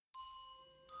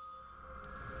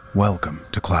Welcome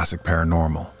to Classic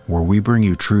Paranormal, where we bring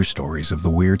you true stories of the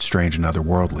weird, strange, and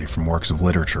otherworldly from works of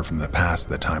literature from the past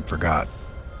that time forgot.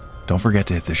 Don't forget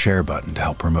to hit the share button to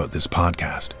help promote this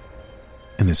podcast.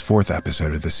 In this fourth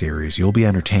episode of the series, you'll be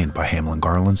entertained by Hamlin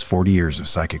Garland's 40 Years of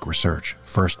Psychic Research,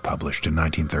 first published in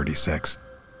 1936.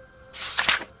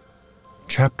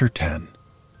 Chapter 10.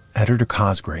 Editor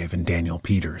Cosgrave and Daniel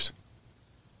Peters.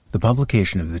 The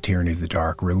publication of The Tyranny of the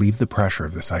Dark relieved the pressure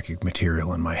of the psychic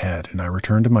material in my head, and I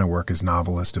returned to my work as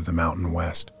novelist of the Mountain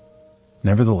West.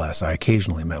 Nevertheless, I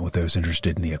occasionally met with those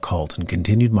interested in the occult and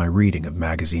continued my reading of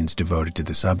magazines devoted to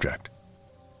the subject.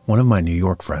 One of my New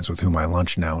York friends with whom I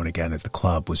lunched now and again at the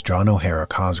club was John O'Hara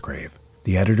Cosgrave,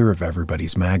 the editor of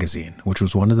Everybody's Magazine, which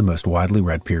was one of the most widely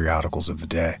read periodicals of the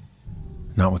day.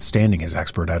 Notwithstanding his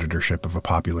expert editorship of a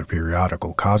popular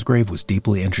periodical, Cosgrave was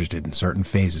deeply interested in certain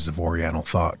phases of Oriental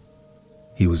thought.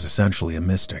 He was essentially a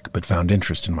mystic, but found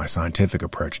interest in my scientific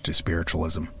approach to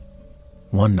spiritualism.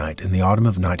 One night, in the autumn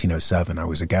of 1907, I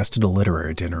was a guest at a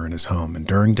literary dinner in his home, and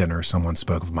during dinner someone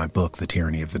spoke of my book, The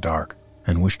Tyranny of the Dark,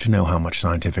 and wished to know how much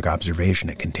scientific observation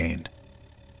it contained.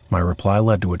 My reply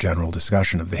led to a general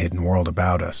discussion of the hidden world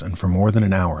about us, and for more than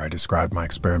an hour I described my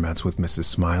experiments with Mrs.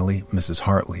 Smiley, Mrs.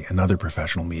 Hartley, and other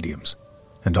professional mediums.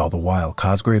 And all the while,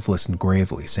 Cosgrave listened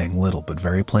gravely, saying little but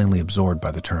very plainly absorbed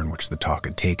by the turn which the talk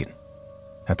had taken.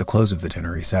 At the close of the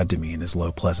dinner, he said to me in his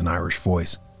low, pleasant Irish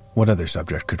voice, "What other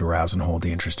subject could arouse and hold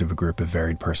the interest of a group of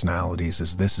varied personalities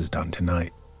as this has done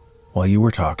tonight? While you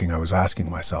were talking, I was asking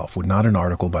myself, would not an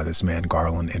article by this man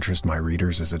Garland interest my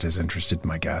readers as it has interested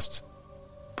my guests?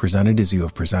 Presented as you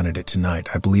have presented it tonight,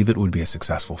 I believe it would be a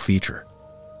successful feature.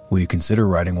 Will you consider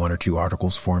writing 1 or 2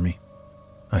 articles for me?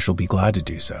 I shall be glad to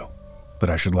do so, but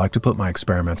I should like to put my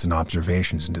experiments and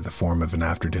observations into the form of an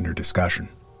after-dinner discussion.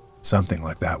 Something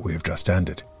like that we have just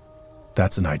ended.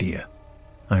 That's an idea.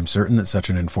 I am certain that such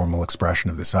an informal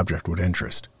expression of the subject would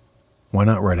interest. Why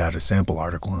not write out a sample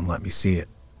article and let me see it?"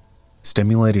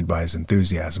 Stimulated by his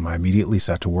enthusiasm, I immediately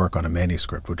set to work on a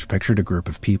manuscript which pictured a group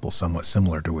of people somewhat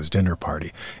similar to his dinner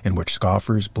party, in which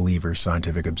scoffers, believers,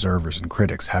 scientific observers, and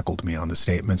critics heckled me on the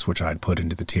statements which I had put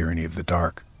into The Tyranny of the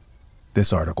Dark.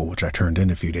 This article, which I turned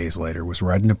in a few days later, was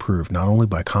read and approved not only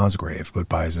by Cosgrave, but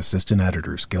by his assistant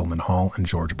editors Gilman Hall and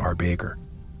George Barr Baker,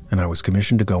 and I was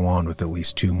commissioned to go on with at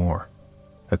least 2 more.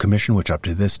 A commission which up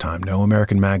to this time no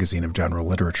American magazine of general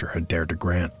literature had dared to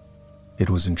grant. It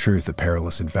was in truth a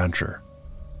perilous adventure,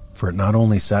 for it not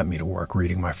only set me to work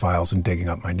reading my files and digging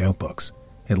up my notebooks,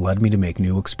 it led me to make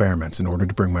new experiments in order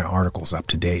to bring my articles up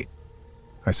to date.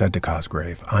 I said to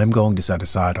Cosgrave, "I am going to set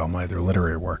aside all my other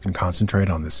literary work and concentrate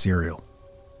on this serial.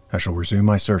 I shall resume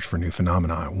my search for new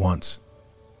phenomena at once."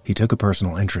 He took a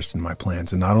personal interest in my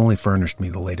plans and not only furnished me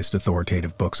the latest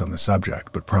authoritative books on the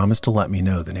subject, but promised to let me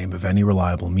know the name of any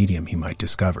reliable medium he might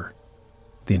discover.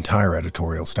 The entire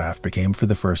editorial staff became for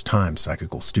the first time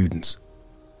psychical students.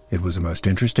 It was a most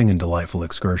interesting and delightful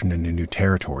excursion into new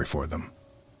territory for them.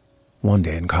 One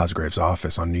day in Cosgrave's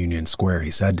office on Union Square,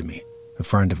 he said to me, "A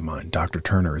friend of mine, Dr.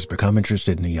 Turner, has become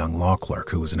interested in a young law clerk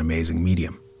who is an amazing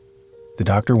medium. The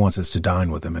doctor wants us to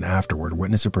dine with him and afterward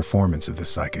witness a performance of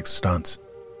this psychic's stunts.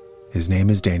 His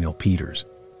name is Daniel Peters,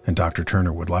 and Dr.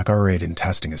 Turner would like our aid in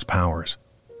testing his powers."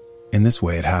 In this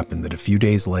way it happened that a few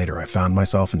days later I found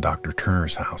myself in Dr.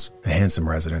 Turner's house, a handsome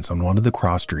residence on one of the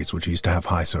cross streets which used to have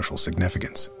high social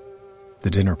significance. The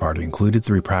dinner party included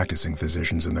 3 practicing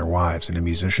physicians and their wives and a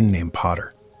musician named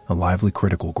Potter, a lively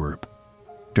critical group.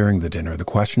 During the dinner, the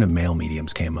question of male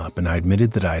mediums came up, and I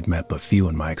admitted that I had met but few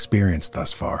in my experience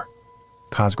thus far.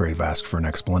 Cosgrave asked for an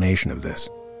explanation of this.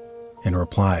 In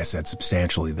reply, I said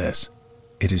substantially this: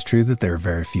 "It is true that there are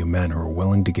very few men who are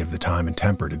willing to give the time and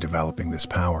temper to developing this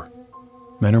power.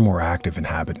 Men are more active in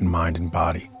habit and mind and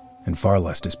body, and far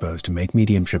less disposed to make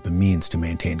mediumship a means to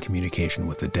maintain communication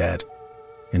with the dead.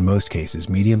 In most cases,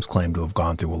 mediums claim to have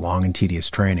gone through a long and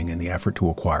tedious training in the effort to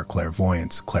acquire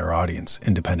clairvoyance, clairaudience,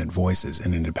 independent voices,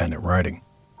 and independent writing.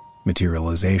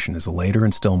 Materialization is a later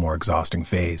and still more exhausting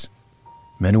phase.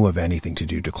 Men who have anything to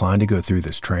do decline to go through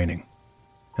this training.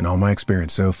 In all my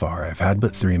experience so far, I have had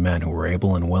but 3 men who were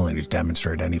able and willing to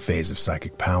demonstrate any phase of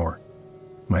psychic power.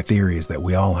 My theory is that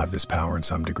we all have this power in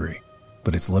some degree,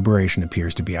 but its liberation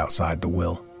appears to be outside the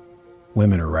will.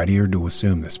 Women are readier to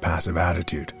assume this passive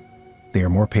attitude. They are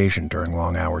more patient during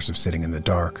long hours of sitting in the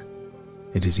dark.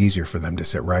 It is easier for them to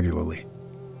sit regularly.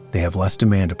 They have less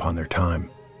demand upon their time.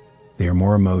 They are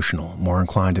more emotional, more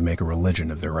inclined to make a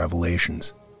religion of their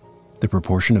revelations. The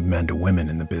proportion of men to women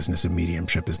in the business of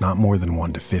mediumship is not more than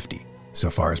 1 to 50, so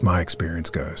far as my experience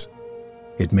goes.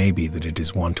 It may be that it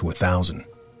is 1 to 1,000.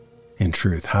 In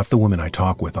truth, half the women I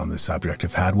talk with on this subject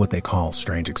have had what they call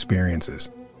strange experiences.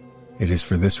 It is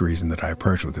for this reason that I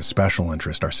approach with a special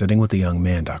interest our sitting with the young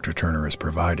man Dr. Turner has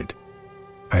provided.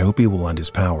 I hope he will lend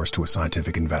his powers to a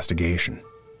scientific investigation.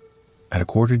 At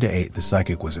 7:45, the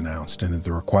psychic was announced, and at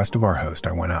the request of our host,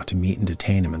 I went out to meet and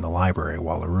detain him in the library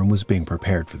while a room was being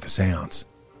prepared for the seance.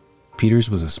 Peters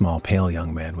was a small, pale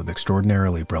young man with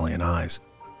extraordinarily brilliant eyes.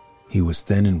 He was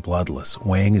thin and bloodless,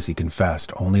 weighing, as he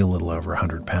confessed, only a little over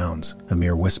 100 pounds, a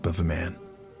mere wisp of a man.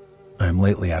 "I am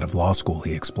lately out of law school,"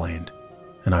 he explained,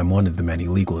 "and I'm one of the many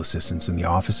legal assistants in the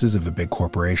offices of a big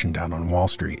corporation down on Wall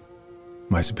Street.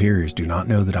 My superiors do not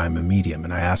know that I am a medium,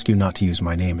 and I ask you not to use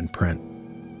my name in print.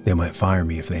 They might fire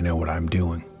me if they know what I'm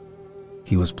doing."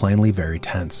 He was plainly very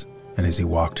tense, and as he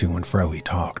walked to and fro he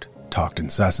talked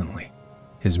incessantly.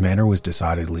 His manner was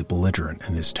decidedly belligerent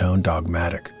and his tone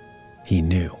dogmatic. He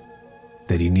knew.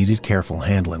 That he needed careful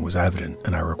handling was evident,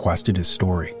 and I requested his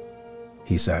story.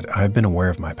 He said, "I have been aware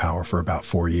of my power for about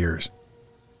 4 years.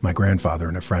 My grandfather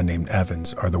and a friend named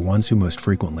Evans are the ones who most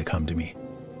frequently come to me.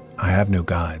 I have no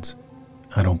guides.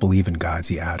 I don't believe in guides,"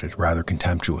 he added, rather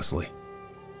contemptuously.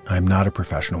 "I am not a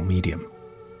professional medium.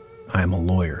 I am a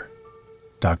lawyer.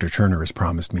 Dr. Turner has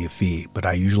promised me a fee, but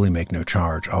I usually make no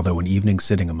charge, although an evening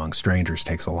sitting among strangers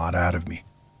takes a lot out of me.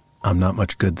 I'm not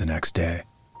much good the next day."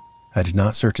 I did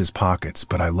not search his pockets,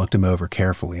 but I looked him over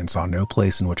carefully and saw no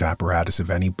place in which apparatus of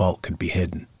any bulk could be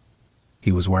hidden.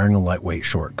 He was wearing a lightweight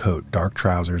short coat, dark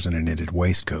trousers, and a knitted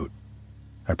waistcoat.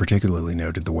 I particularly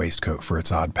noted the waistcoat for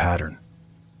its odd pattern.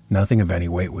 Nothing of any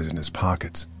weight was in his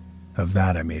pockets. Of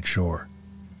that I made sure.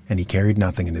 And he carried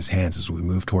nothing in his hands as we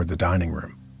moved toward the dining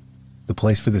room. The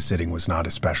place for the sitting was not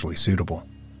especially suitable.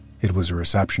 It was a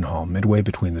reception hall midway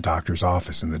between the doctor's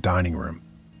office and the dining room,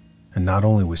 and not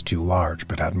only was too large,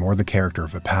 but had more the character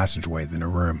of a passageway than a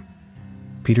room.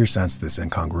 Peter sensed this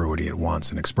incongruity at once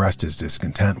and expressed his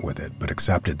discontent with it, but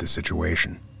accepted the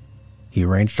situation. He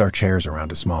arranged our chairs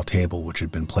around a small table which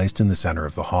had been placed in the center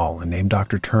of the hall and named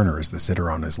Dr. Turner as the sitter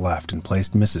on his left and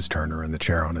placed Mrs. Turner in the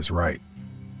chair on his right.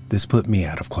 This put me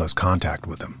out of close contact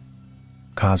with him.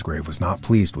 Cosgrave was not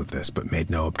pleased with this, but made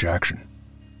no objection.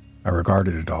 I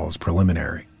regarded it all as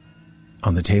preliminary.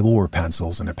 On the table were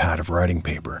pencils and a pad of writing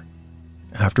paper.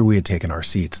 After we had taken our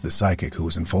seats, the psychic, who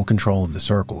was in full control of the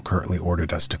circle, curtly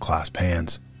ordered us to clasp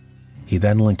hands. He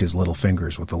then linked his little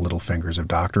fingers with the little fingers of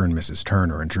Dr. and Mrs.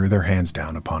 Turner and drew their hands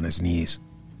down upon his knees.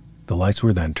 The lights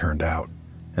were then turned out,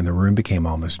 and the room became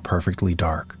almost perfectly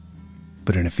dark.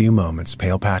 But in a few moments,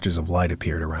 pale patches of light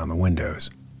appeared around the windows.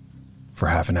 For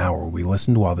half an hour, we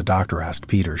listened while the doctor asked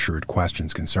Peter shrewd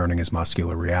questions concerning his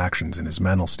muscular reactions and his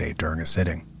mental state during a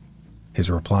sitting. His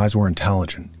replies were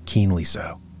intelligent, keenly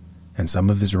so, and some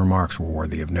of his remarks were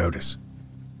worthy of notice.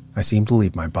 "I seem to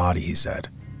leave my body," he said.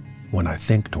 "When I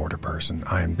think toward a person,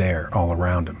 I am there, all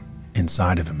around him,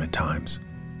 inside of him at times."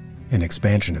 In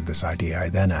expansion of this idea, I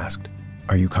then asked,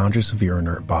 "Are you conscious of your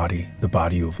inert body, the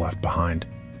body you have left behind?"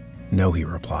 "No," he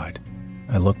replied.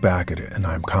 "I look back at it and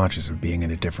I am conscious of being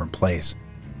in a different place,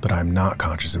 but I am not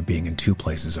conscious of being in 2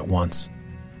 places at once."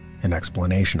 In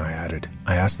explanation, I added,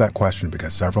 "I asked that question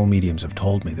because several mediums have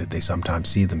told me that they sometimes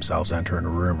see themselves entering a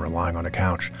room or lying on a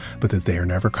couch, but that they are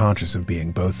never conscious of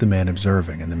being both the man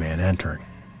observing and the man entering.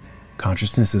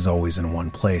 Consciousness is always in one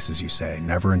place, as you say,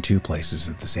 never in 2 places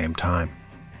at the same time.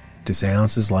 Do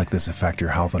seances like this affect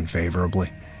your health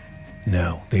unfavorably?"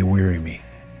 "No, they weary me,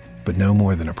 but no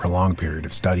more than a prolonged period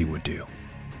of study would do.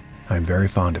 I am very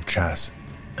fond of chess,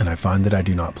 and I find that I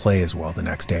do not play as well the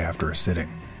next day after a sitting.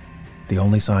 The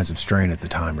only signs of strain at the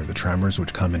time are the tremors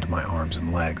which come into my arms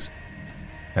and legs."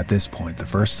 At this point, the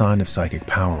first sign of psychic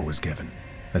power was given,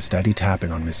 a steady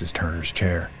tapping on Mrs. Turner's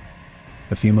chair.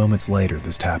 A few moments later,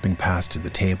 this tapping passed to the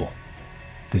table.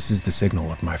 "This is the signal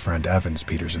of my friend Evans,"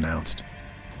 Peters announced.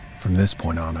 From this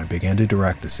point on, I began to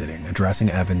direct the sitting, addressing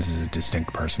Evans as a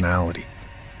distinct personality.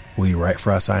 "Will you write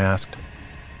for us?" I asked.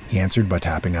 He answered by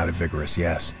tapping out a vigorous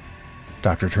yes.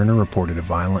 Dr. Turner reported a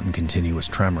violent and continuous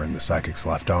tremor in the psychic's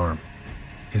left arm.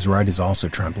 "His right is also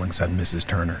trembling," said Mrs.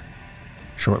 Turner.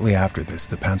 Shortly after this,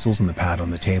 the pencils and the pad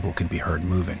on the table could be heard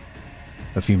moving.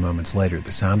 A few moments later,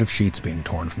 the sound of sheets being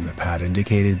torn from the pad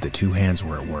indicated that 2 hands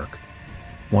were at work.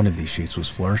 One of these sheets was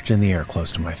flourished in the air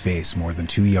close to my face, more than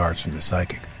 2 yards from the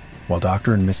psychic, while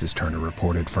Dr. and Mrs. Turner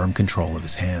reported firm control of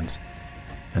his hands.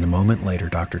 And a moment later,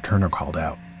 Dr. Turner called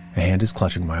out, "A hand is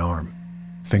clutching my arm.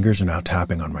 Fingers are now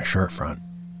tapping on my shirt front.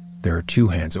 There are 2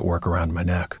 hands at work around my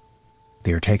neck.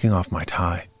 They are taking off my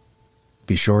tie.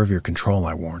 Be sure of your control,"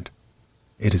 I warned.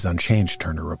 "It is unchanged,"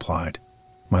 Turner replied.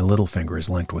 "My little finger is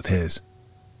linked with his."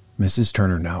 Mrs.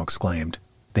 Turner now exclaimed,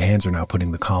 "The hands are now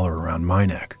putting the collar around my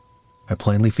neck. I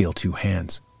plainly feel 2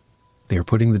 hands. They are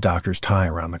putting the doctor's tie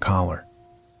around the collar.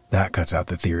 That cuts out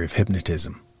the theory of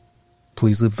hypnotism.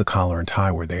 Please leave the collar and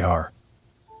tie where they are."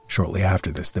 Shortly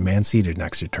after this, the man seated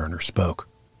next to Turner spoke.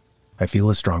 I feel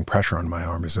a strong pressure on my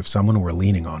arm as if someone were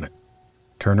leaning on it.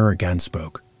 Turner again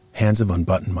spoke. Hands have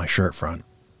unbuttoned my shirt front.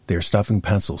 They are stuffing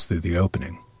pencils through the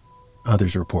opening.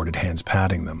 Others reported hands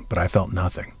patting them, but I felt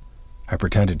nothing. I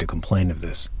pretended to complain of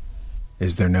this.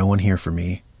 "Is there no one here for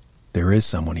me?" "There is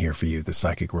someone here for you," the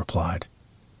psychic replied.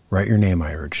 "Write your name,"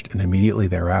 I urged, and immediately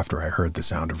thereafter I heard the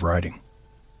sound of writing.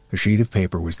 A sheet of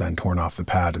paper was then torn off the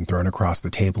pad and thrown across the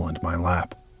table into my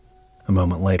lap. A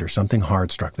moment later, something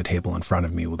hard struck the table in front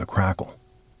of me with a crackle.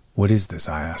 "What is this?"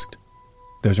 I asked.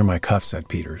 "Those are my cuffs," said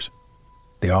Peters.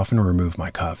 "They often remove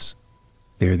my cuffs.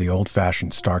 They are the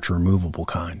old-fashioned starch-removable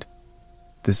kind."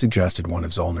 This suggested one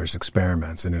of Zollner's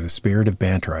experiments, and in a spirit of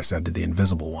banter I said to the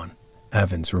invisible one,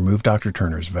 "Evans, remove Dr.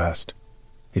 Turner's vest.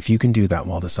 If you can do that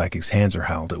while the psychic's hands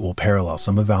are held, it will parallel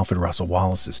some of Alfred Russel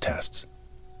Wallace's tests."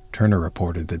 Turner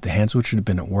reported that the hands which had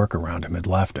been at work around him had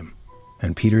left him,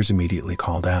 and Peters immediately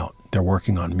called out, "They're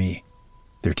working on me.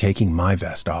 They're taking my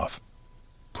vest off.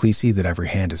 Please see that every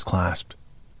hand is clasped."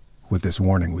 With this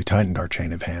warning, we tightened our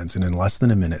chain of hands, and in less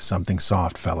than a minute something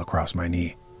soft fell across my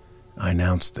knee. I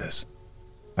announced this.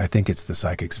 "I think it's the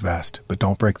psychic's vest, but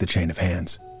don't break the chain of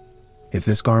hands. If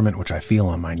this garment which I feel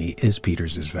on my knee is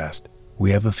Peters's vest,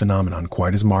 we have a phenomenon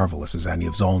quite as marvelous as any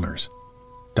of Zollner's."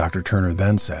 Dr. Turner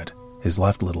then said, "His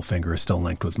left little finger is still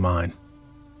linked with mine.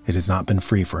 It has not been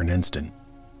free for an instant."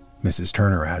 Mrs.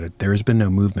 Turner added, "There has been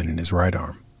no movement in his right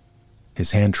arm.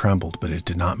 His hand trembled, but it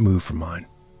did not move from mine.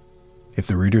 If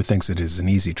the reader thinks it is an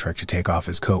easy trick to take off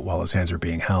his coat while his hands are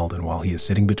being held and while he is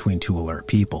sitting between two alert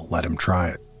people, let him try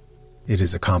it. It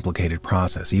is a complicated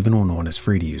process even when one is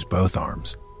free to use both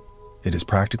arms. It is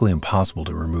practically impossible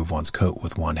to remove one's coat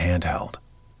with one hand held.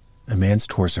 A man's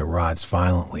torso writhes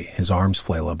violently, his arms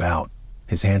flail about,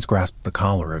 his hands grasp the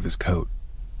collar of his coat.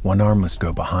 One arm must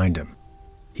go behind him.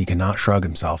 He cannot shrug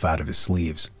himself out of his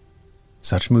sleeves.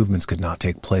 Such movements could not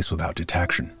take place without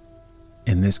detection.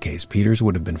 In this case, Peters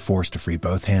would have been forced to free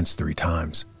both hands 3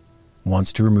 times,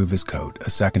 once to remove his coat, a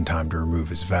second time to remove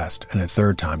his vest, and a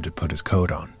third time to put his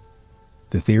coat on.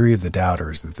 The theory of the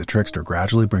doubter is that the trickster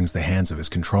gradually brings the hands of his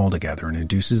control together and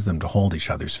induces them to hold each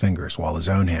other's fingers while his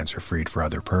own hands are freed for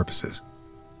other purposes.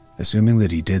 Assuming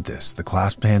that he did this, the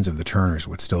clasped hands of the Turners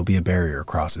would still be a barrier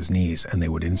across his knees, and they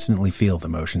would instantly feel the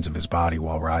motions of his body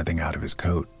while writhing out of his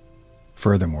coat.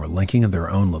 Furthermore, linking of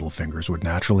their own little fingers would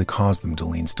naturally cause them to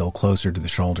lean still closer to the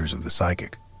shoulders of the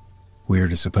psychic. We are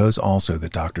to suppose also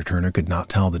that Dr. Turner could not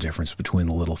tell the difference between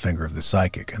the little finger of the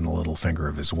psychic and the little finger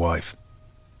of his wife.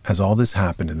 As all this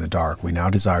happened in the dark, we now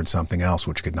desired something else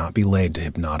which could not be laid to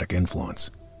hypnotic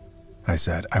influence. I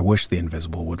said, "I wish the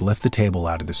invisible would lift the table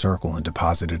out of the circle and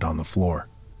deposit it on the floor.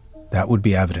 That would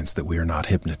be evidence that we are not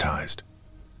hypnotized."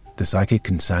 The psychic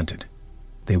consented.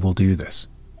 "They will do this,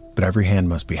 but every hand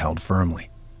must be held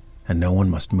firmly, and no one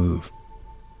must move.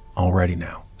 All ready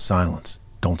now. Silence.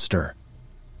 Don't stir."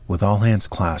 With all hands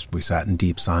clasped, we sat in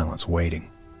deep silence, waiting.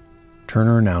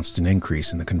 Turner announced an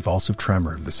increase in the convulsive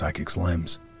tremor of the psychic's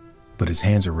limbs, but his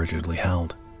hands are rigidly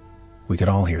held. We could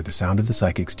all hear the sound of the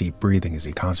psychic's deep breathing as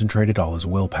he concentrated all his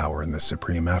willpower in this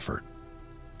supreme effort.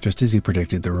 Just as he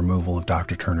predicted the removal of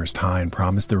Dr. Turner's tie and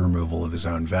promised the removal of his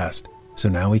own vest, so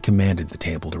now he commanded the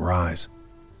table to rise.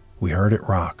 We heard it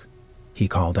rock. He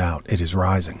called out, "It is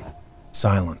rising.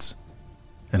 Silence."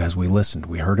 And as we listened,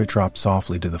 we heard it drop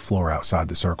softly to the floor outside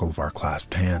the circle of our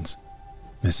clasped hands.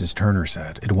 Mrs. Turner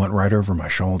said, "It went right over my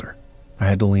shoulder. I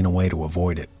had to lean away to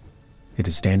avoid it. It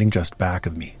is standing just back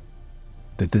of me."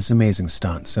 That this amazing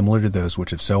stunt, similar to those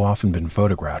which have so often been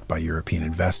photographed by European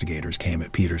investigators, came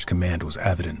at Peters' command was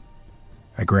evident.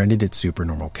 I granted its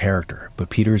supernormal character, but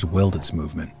Peters willed its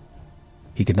movement.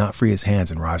 He could not free his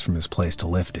hands and rise from his place to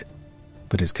lift it,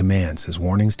 but his commands, his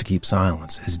warnings to keep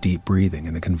silence, his deep breathing,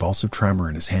 and the convulsive tremor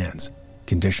in his hands,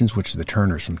 conditions which the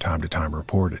Turners from time to time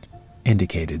reported,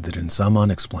 indicated that in some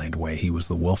unexplained way he was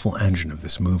the willful engine of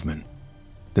this movement.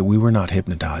 That we were not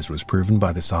hypnotized was proven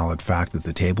by the solid fact that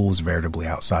the table was veritably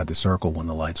outside the circle when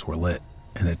the lights were lit,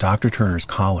 and that Dr. Turner's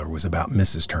collar was about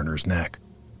Mrs. Turner's neck.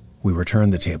 We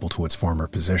returned the table to its former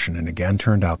position and again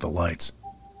turned out the lights.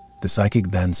 The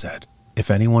psychic then said,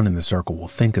 "If anyone in the circle will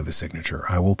think of a signature,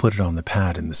 I will put it on the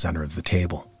pad in the center of the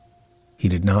table." He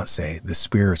did not say, "The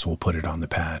spirits will put it on the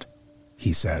pad."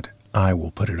 He said, "I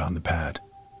will put it on the pad."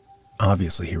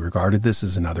 Obviously, he regarded this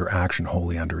as another action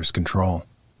wholly under his control.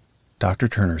 Dr.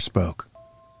 Turner spoke.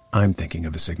 "I'm thinking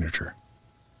of a signature."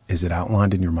 "Is it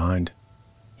outlined in your mind?"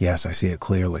 "Yes, I see it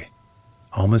clearly."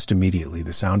 Almost immediately,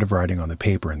 the sound of writing on the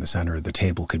paper in the center of the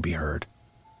table could be heard.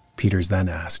 Peters then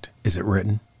asked, "Is it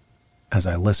written?" As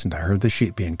I listened, I heard the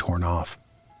sheet being torn off.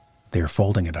 "They are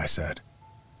folding it," I said.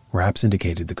 Raps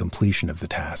indicated the completion of the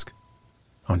task.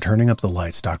 On turning up the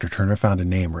lights, Dr. Turner found a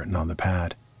name written on the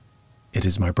pad. "It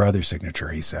is my brother's signature,"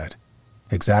 he said,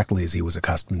 exactly as he was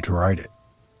accustomed to write it.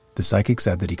 The psychic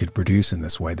said that he could produce in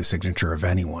this way the signature of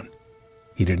anyone.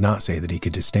 He did not say that he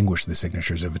could distinguish the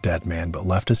signatures of a dead man, but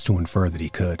left us to infer that he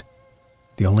could.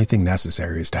 The only thing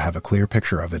necessary is to have a clear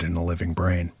picture of it in a living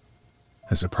brain.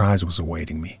 A surprise was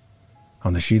awaiting me.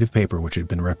 On the sheet of paper which had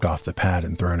been ripped off the pad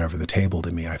and thrown over the table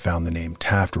to me, I found the name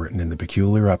Taft written in the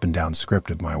peculiar up-and-down script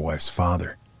of my wife's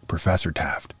father, Professor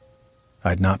Taft. I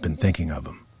had not been thinking of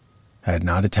him. I had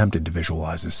not attempted to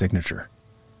visualize his signature,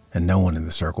 and no one in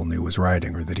the circle knew his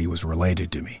writing or that he was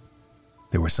related to me.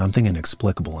 There was something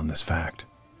inexplicable in this fact.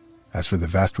 As for the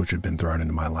vest which had been thrown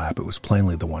into my lap, it was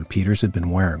plainly the one Peters had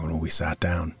been wearing when we sat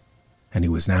down, and he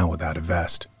was now without a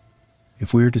vest.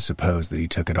 If we are to suppose that he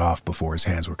took it off before his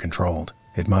hands were controlled,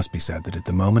 it must be said that at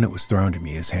the moment it was thrown to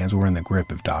me, his hands were in the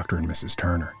grip of Dr. and Mrs.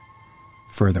 Turner.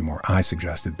 Furthermore, I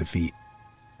suggested the feet.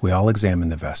 We all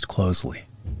examined the vest closely.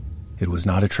 It was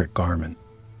not a trick garment.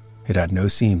 It had no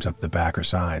seams up the back or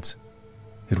sides.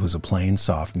 It was a plain,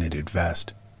 soft, knitted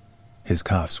vest. His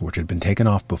cuffs, which had been taken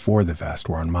off before the vest,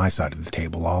 were on my side of the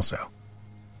table also.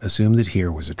 Assume that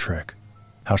here was a trick.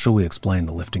 How shall we explain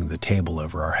the lifting of the table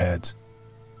over our heads?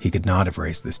 He could not have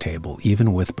raised this table,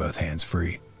 even with both hands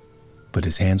free. But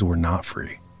his hands were not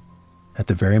free. At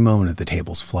the very moment of the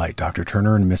table's flight, Dr.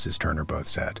 Turner and Mrs. Turner both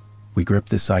said, "We gripped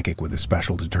the psychic with a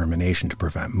special determination to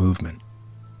prevent movement."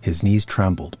 His knees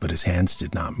trembled, but his hands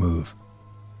did not move.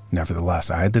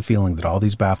 Nevertheless, I had the feeling that all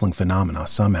these baffling phenomena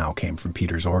somehow came from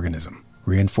Peter's organism,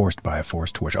 reinforced by a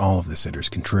force to which all of the sitters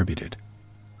contributed.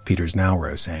 Peters now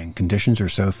rose, saying, "Conditions are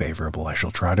so favorable, I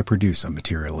shall try to produce some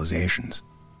materializations."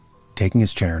 Taking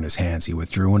his chair in his hands, he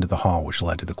withdrew into the hall which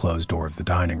led to the closed door of the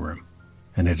dining room,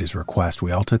 and at his request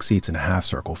we all took seats in a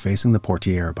half-circle facing the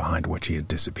portiere behind which he had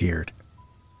disappeared.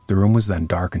 The room was then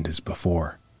darkened as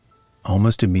before.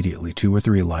 Almost immediately 2 or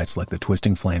 3 lights like the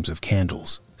twisting flames of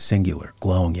candles, singular,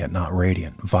 glowing yet not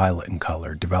radiant, violet in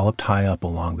color, developed high up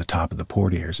along the top of the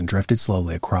portieres and drifted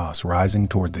slowly across, rising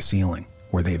toward the ceiling,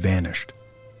 where they vanished.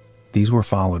 These were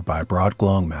followed by a broad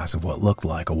glowing mass of what looked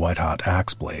like a white-hot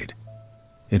axe blade.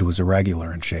 It was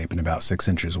irregular in shape and about 6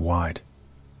 inches wide.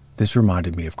 This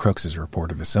reminded me of Crooks's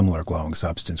report of a similar glowing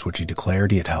substance which he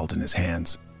declared he had held in his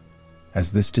hands.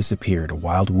 As this disappeared, a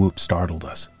wild whoop startled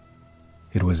us.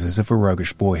 It was as if a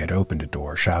roguish boy had opened a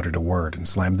door, shouted a word, and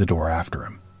slammed the door after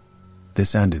him.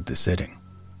 This ended the sitting.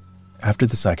 After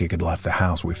the psychic had left the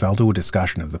house, we fell to a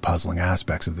discussion of the puzzling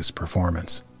aspects of this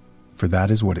performance, for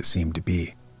that is what it seemed to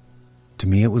be. To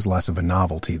me it was less of a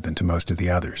novelty than to most of the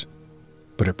others,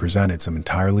 but it presented some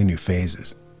entirely new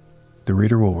phases. The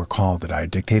reader will recall that I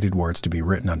had dictated words to be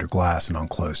written under glass and on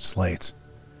closed slates,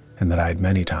 and that I had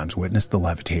many times witnessed the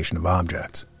levitation of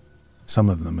objects, some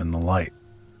of them in the light,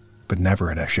 but never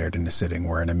had I shared in a sitting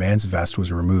wherein a man's vest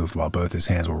was removed while both his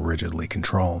hands were rigidly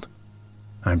controlled.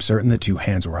 "I am certain that 2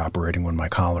 hands were operating when my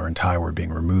collar and tie were being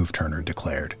removed," Turner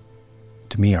declared.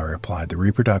 To me, I replied, "The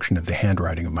reproduction of the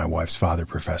handwriting of my wife's father,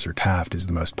 Professor Taft, is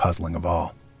the most puzzling of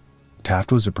all.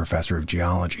 Taft was a professor of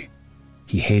geology.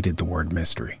 He hated the word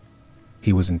mystery.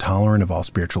 He was intolerant of all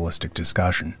spiritualistic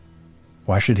discussion.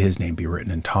 Why should his name be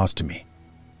written and tossed to me?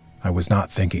 I was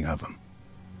not thinking of him.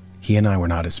 He and I were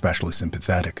not especially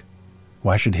sympathetic.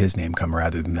 Why should his name come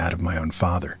rather than that of my own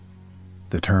father?"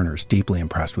 The Turners, deeply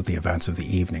impressed with the events of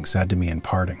the evening, said to me in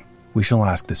parting, "We shall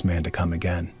ask this man to come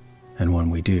again, and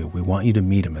when we do, we want you to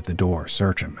meet him at the door,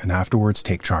 search him, and afterwards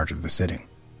take charge of the sitting.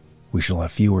 We shall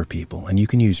have fewer people, and you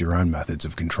can use your own methods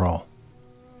of control.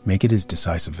 Make it as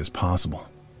decisive as possible."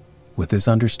 With this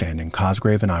understanding,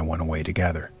 Cosgrave and I went away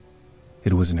together.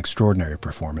 "It was an extraordinary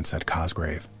performance," said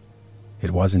Cosgrave.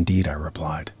 "It was indeed," I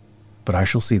replied. "But I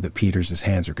shall see that Peters'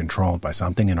 hands are controlled by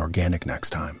something inorganic next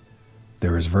time.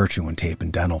 There is virtue in tape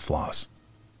and dental floss."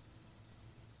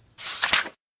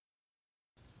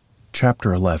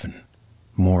 Chapter 11.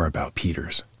 More about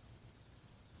Peters.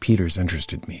 Peters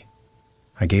interested me.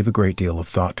 I gave a great deal of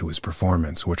thought to his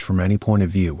performance, which from any point of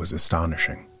view was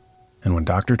astonishing. And when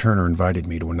Dr. Turner invited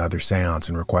me to another séance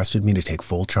and requested me to take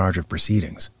full charge of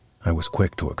proceedings, I was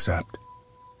quick to accept.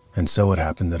 And so it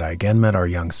happened that I again met our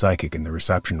young psychic in the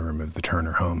reception room of the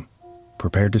Turner home,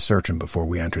 prepared to search him before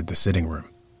we entered the sitting room.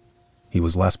 He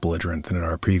was less belligerent than at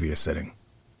our previous sitting.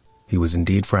 He was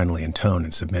indeed friendly in tone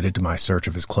and submitted to my search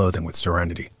of his clothing with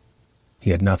serenity.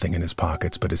 He had nothing in his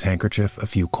pockets but his handkerchief, a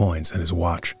few coins, and his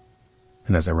watch.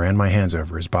 And as I ran my hands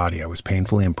over his body, I was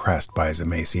painfully impressed by his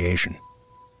emaciation.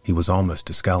 He was almost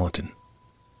a skeleton.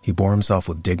 He bore himself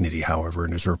with dignity, however,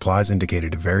 and his replies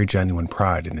indicated a very genuine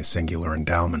pride in his singular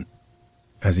endowment.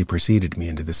 As he preceded me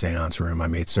into the seance room, I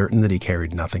made certain that he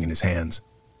carried nothing in his hands,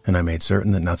 and I made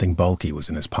certain that nothing bulky was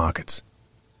in his pockets.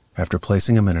 After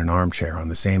placing him in an armchair on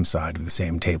the same side of the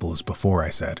same table as before, I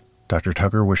said, "Dr.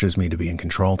 Tucker wishes me to be in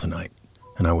control tonight,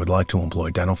 and I would like to employ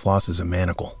dental floss as a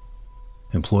manacle."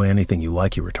 "Employ anything you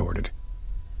like," he retorted.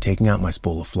 Taking out my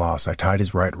spool of floss, I tied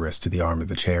his right wrist to the arm of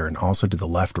the chair and also to the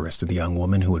left wrist of the young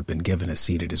woman who had been given a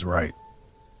seat at his right.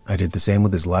 I did the same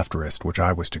with his left wrist, which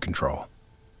I was to control.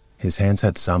 His hands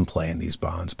had some play in these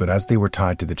bonds, but as they were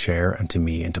tied to the chair and to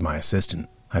me and to my assistant,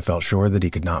 I felt sure that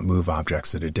he could not move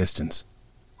objects at a distance.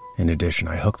 In addition,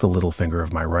 I hooked the little finger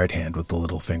of my right hand with the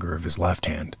little finger of his left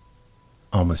hand.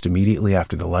 Almost immediately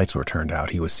after the lights were turned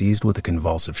out, he was seized with a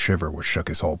convulsive shiver which shook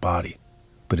his whole body,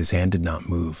 but his hand did not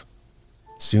move.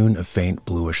 Soon a faint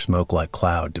bluish smoke-like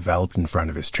cloud developed in front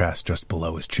of his chest just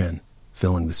below his chin,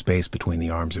 filling the space between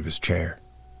the arms of his chair.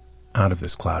 Out of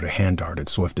this cloud a hand darted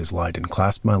swift as light and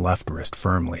clasped my left wrist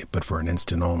firmly, but for an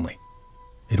instant only.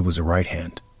 It was a right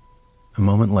hand. A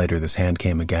moment later this hand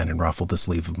came again and ruffled the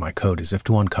sleeve of my coat as if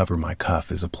to uncover my cuff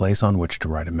as a place on which to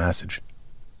write a message.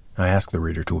 I ask the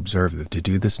reader to observe that to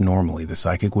do this normally, the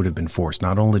psychic would have been forced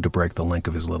not only to break the link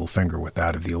of his little finger with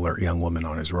that of the alert young woman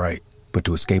on his right, but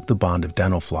to escape the bond of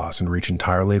dental floss and reach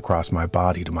entirely across my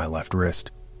body to my left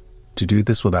wrist. To do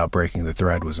this without breaking the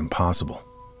thread was impossible.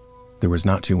 There was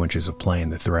not 2 inches of play in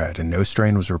the thread, and no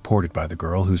strain was reported by the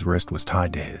girl whose wrist was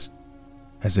tied to his.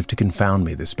 As if to confound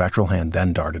me, the spectral hand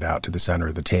then darted out to the center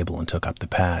of the table and took up the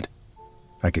pad.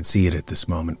 I could see it at this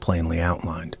moment plainly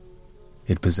outlined.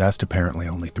 It possessed apparently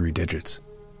only 3 digits.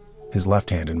 His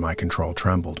left hand in my control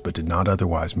trembled, but did not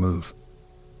otherwise move.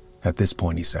 At this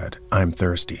point he said, "I'm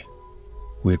thirsty."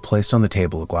 We had placed on the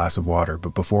table a glass of water,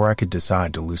 but before I could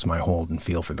decide to loose my hold and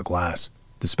feel for the glass,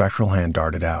 the spectral hand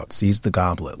darted out, seized the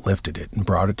goblet, lifted it, and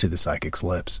brought it to the psychic's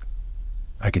lips.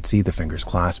 I could see the fingers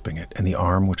clasping it, and the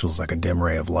arm, which was like a dim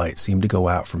ray of light, seemed to go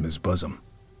out from his bosom.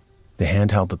 The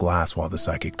hand held the glass while the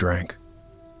psychic drank.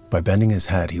 By bending his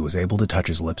head, he was able to touch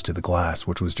his lips to the glass,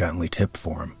 which was gently tipped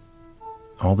for him.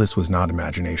 All this was not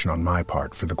imagination on my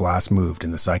part, for the glass moved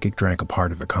and the psychic drank a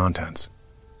part of the contents.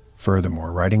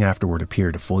 Furthermore, writing afterward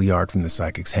appeared a full yard from the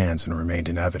psychic's hands and remained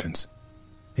in evidence.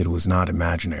 It was not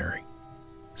imaginary.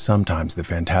 Sometimes the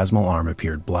phantasmal arm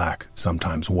appeared black,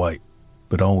 sometimes white,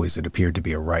 but always it appeared to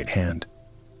be a right hand.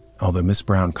 Although Miss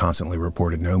Brown constantly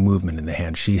reported no movement in the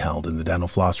hand she held, and the dental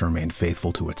floss remained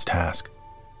faithful to its task.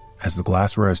 As the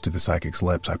glass rose to the psychic's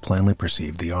lips, I plainly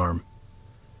perceived the arm.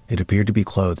 It appeared to be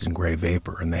clothed in gray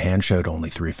vapor, and the hand showed only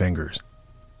 3 fingers.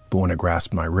 But when it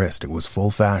grasped my wrist, it was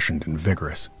full-fashioned and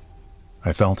vigorous.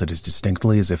 I felt it as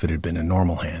distinctly as if it had been a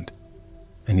normal hand.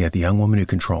 And yet the young woman who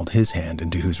controlled his hand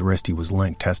and to whose wrist he was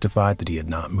linked testified that he had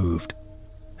not moved.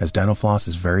 As dental floss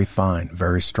is very fine,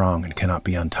 very strong, and cannot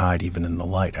be untied even in the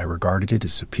light, I regarded it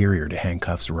as superior to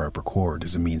handcuffs, rope, or cord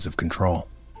as a means of control.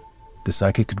 The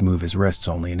psychic could move his wrists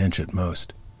only an inch at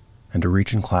most, and to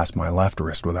reach and clasp my left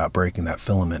wrist without breaking that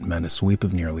filament meant a sweep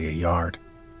of nearly a yard.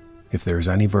 If there is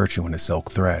any virtue in a silk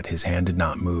thread, his hand did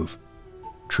not move.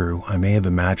 True, I may have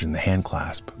imagined the hand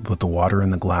clasp, but the water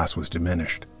in the glass was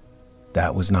diminished.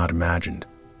 That was not imagined.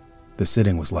 The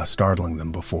sitting was less startling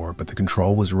than before, but the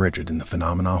control was rigid and the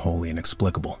phenomena wholly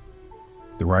inexplicable.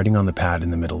 The writing on the pad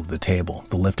in the middle of the table,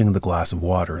 the lifting of the glass of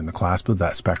water, and the clasp of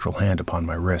that spectral hand upon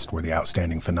my wrist were the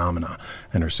outstanding phenomena,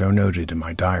 and are so noted in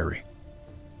my diary.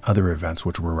 Other events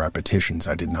which were repetitions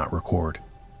I did not record.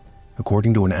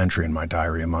 According to an entry in my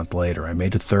diary a month later, I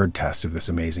made a 3rd test of this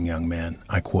amazing young man.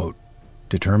 I quote,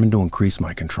 "Determined to increase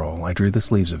my control, I drew the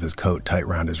sleeves of his coat tight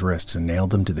round his wrists and nailed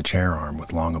them to the chair arm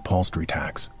with long upholstery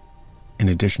tacks. In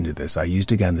addition to this, I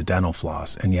used again the dental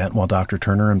floss, and yet while Dr.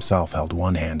 Turner himself held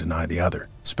one hand and I the other,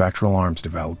 spectral arms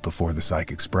developed before the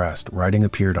psychic's breast, writing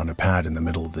appeared on a pad in the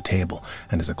middle of the table,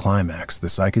 and as a climax, the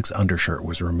psychic's undershirt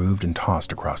was removed and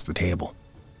tossed across the table.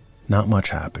 Not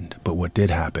much happened, but what did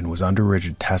happen was under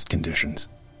rigid test conditions.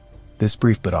 This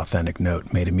brief but authentic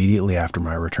note, made immediately after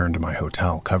my return to my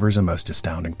hotel, covers a most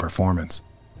astounding performance,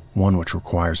 one which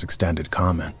requires extended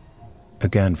comment.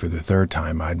 Again, for the 3rd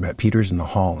time, I had met Peters in the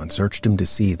hall and searched him to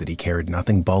see that he carried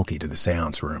nothing bulky to the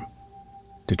seance room.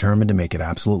 Determined to make it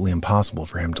absolutely impossible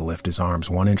for him to lift his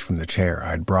arms 1 inch from the chair, I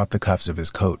had brought the cuffs of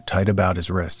his coat tight about his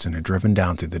wrists and had driven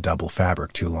down through the double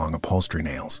fabric 2 long upholstery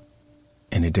nails.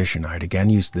 In addition, I had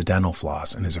again used the dental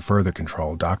floss, and as a further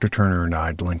control, Dr. Turner and I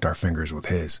had linked our fingers with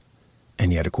his.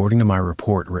 And yet, according to my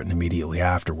report written immediately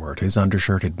afterward, his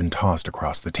undershirt had been tossed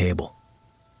across the table.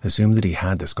 Assume that he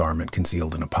had this garment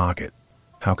concealed in a pocket.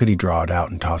 How could he draw it out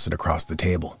and toss it across the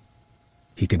table?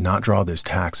 He could not draw those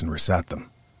tacks and reset them.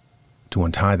 To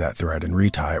untie that thread and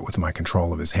retie it with my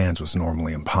control of his hands was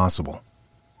normally impossible.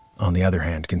 On the other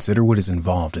hand, consider what is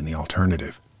involved in the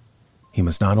alternative. He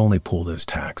must not only pull those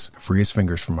tacks, free his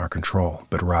fingers from our control,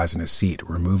 but rise in his seat,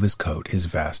 remove his coat, his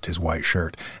vest, his white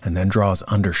shirt, and then draw his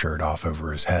undershirt off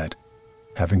over his head.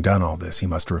 Having done all this, he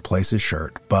must replace his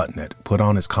shirt, button it, put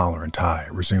on his collar and tie,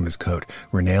 resume his coat,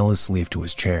 renail his sleeve to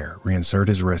his chair, reinsert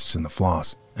his wrists in the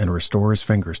floss, and restore his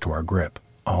fingers to our grip,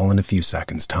 all in a few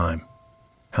seconds' time.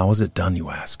 How is it done, you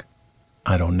ask?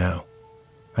 I don't know.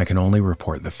 I can only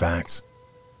report the facts.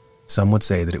 Some would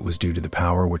say that it was due to the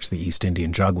power which the East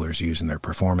Indian jugglers use in their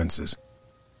performances.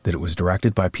 That it was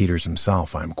directed by Peters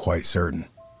himself, I am quite certain.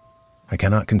 I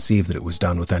cannot conceive that it was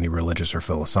done with any religious or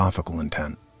philosophical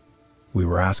intent. We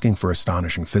were asking for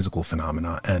astonishing physical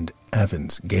phenomena, and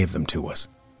Evans gave them to us.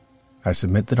 I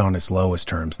submit that on its lowest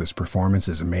terms this performance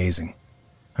is amazing.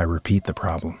 I repeat the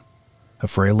problem. A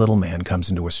frail little man comes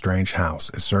into a strange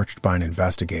house, is searched by an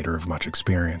investigator of much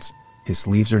experience. His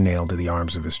sleeves are nailed to the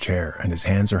arms of his chair, and his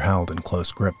hands are held in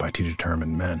close grip by two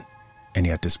determined men. And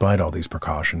yet, despite all these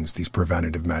precautions, these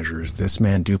preventative measures, this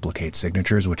man duplicates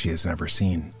signatures which he has never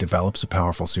seen, develops a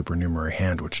powerful supernumerary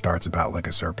hand which darts about like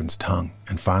a serpent's tongue,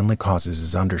 and finally causes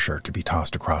his undershirt to be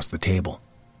tossed across the table.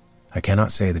 I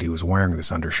cannot say that he was wearing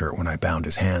this undershirt when I bound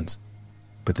his hands,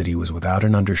 but that he was without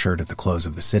an undershirt at the close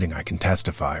of the sitting I can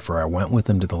testify, for I went with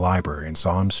him to the library and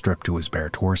saw him stripped to his bare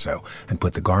torso and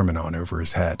put the garment on over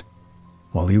his head.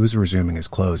 While he was resuming his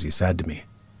clothes, he said to me,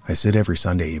 "I sit every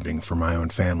Sunday evening for my own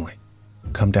family.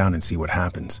 Come down and see what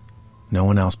happens. No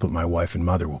one else but my wife and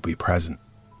mother will be present."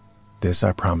 This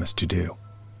I promised to do.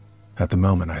 At the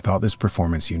moment, I thought this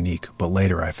performance unique, but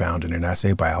later I found in an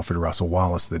essay by Alfred Russel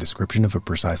Wallace the description of a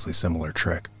precisely similar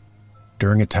trick.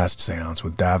 During a test seance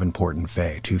with Davenport and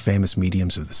Fay, two famous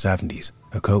mediums of the 70s,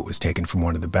 a coat was taken from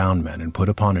one of the bound men and put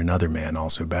upon another man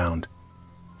also bound.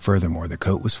 Furthermore, the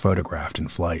coat was photographed in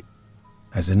flight.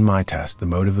 As in my test, the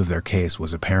motive of their case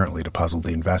was apparently to puzzle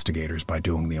the investigators by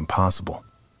doing the impossible.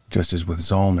 Just as with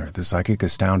Zollner, the psychic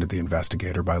astounded the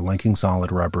investigator by linking solid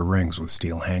rubber rings with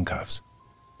steel handcuffs.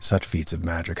 Such feats of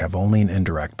magic have only an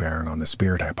indirect bearing on the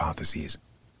spirit hypotheses,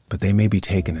 but they may be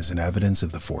taken as an evidence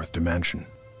of the fourth dimension.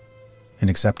 In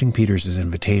accepting Peters'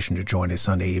 invitation to join his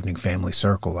Sunday evening family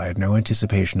circle, I had no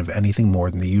anticipation of anything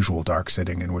more than the usual dark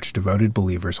sitting in which devoted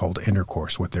believers hold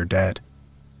intercourse with their dead.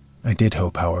 I did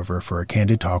hope, however, for a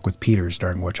candid talk with Peters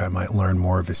during which I might learn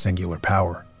more of his singular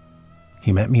power.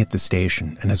 He met me at the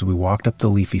station, and as we walked up the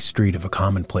leafy street of a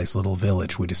commonplace little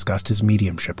village, we discussed his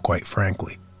mediumship quite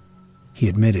frankly. He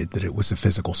admitted that it was a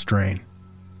physical strain.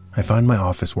 I find my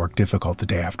office work difficult the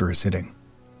day after a sitting.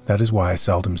 That is why I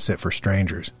seldom sit for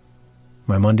strangers.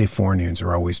 My Monday forenoons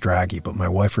are always draggy, but my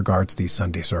wife regards these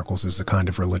Sunday circles as a kind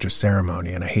of religious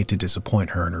ceremony, and I hate to disappoint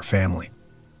her and her family.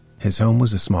 His home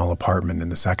was a small apartment in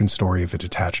the second story of a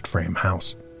detached frame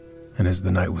house, and as the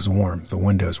night was warm, the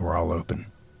windows were all open.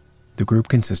 The group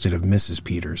consisted of Mrs.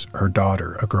 Peters, her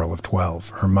daughter, a girl of 12,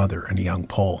 her mother, and a young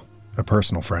Pole, a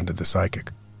personal friend of the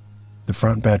psychic. The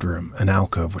front bedroom, an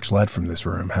alcove which led from this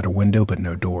room, had a window but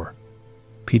no door.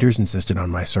 Peters insisted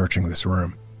on my searching this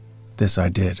room. This I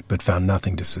did, but found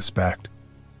nothing to suspect.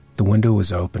 The window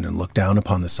was open and looked down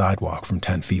upon the sidewalk from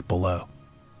 10 feet below.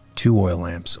 2 oil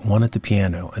lamps, one at the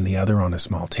piano and the other on a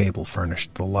small table,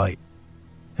 furnished the light.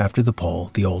 After the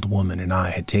Pole, the old woman, and I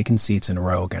had taken seats in a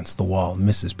row against the wall,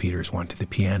 Mrs. Peters went to the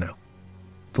piano.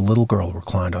 The little girl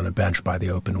reclined on a bench by the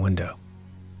open window.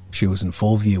 She was in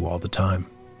full view all the time.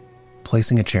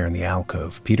 Placing a chair in the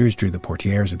alcove, Peters drew the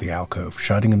portieres of the alcove,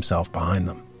 shutting himself behind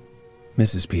them.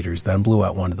 Mrs. Peters then blew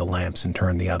out one of the lamps and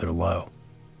turned the other low.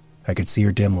 I could see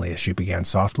her dimly as she began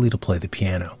softly to play the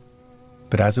piano.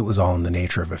 But as it was all in the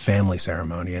nature of a family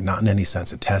ceremony and not in any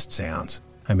sense a test seance,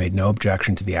 I made no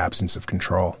objection to the absence of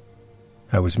control.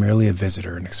 I was merely a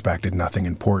visitor and expected nothing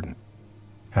important.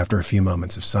 After a few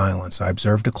moments of silence, I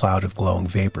observed a cloud of glowing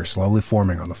vapor slowly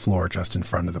forming on the floor just in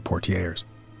front of the portieres.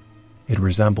 It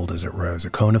resembled, as it rose, a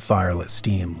cone of firelit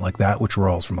steam like that which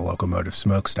rolls from a locomotive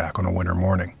smokestack on a winter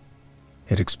morning.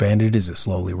 It expanded as it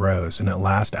slowly rose, and at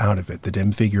last out of it the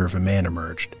dim figure of a man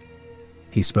emerged.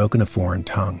 He spoke in a foreign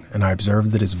tongue, and I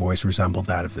observed that his voice resembled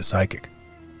that of the psychic.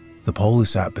 The Pole who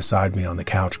sat beside me on the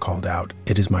couch called out,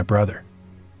 "It is my brother."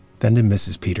 Then to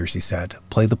Mrs. Peters he said,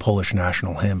 "Play the Polish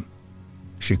national hymn."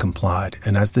 She complied,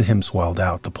 and as the hymn swelled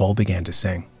out, the Pole began to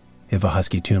sing, if a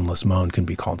husky tuneless moan can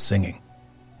be called singing.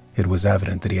 It was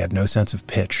evident that he had no sense of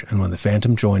pitch, and when the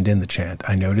phantom joined in the chant,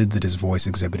 I noted that his voice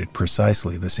exhibited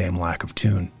precisely the same lack of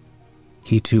tune.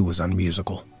 He too was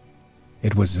unmusical.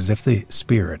 It was as if the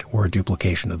spirit were a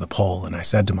duplication of the Pole, and I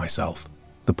said to myself,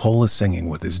 the Pole is singing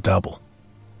with his double.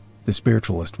 The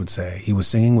spiritualist would say he was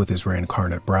singing with his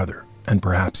reincarnate brother, and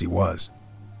perhaps he was.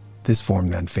 This form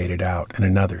then faded out, and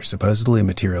another, supposedly a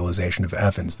materialization of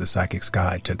Evans, the psychic's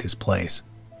guide, took his place.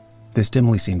 This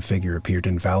dimly seen figure appeared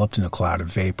enveloped in a cloud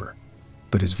of vapor,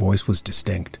 but his voice was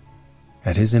distinct.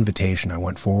 At his invitation, I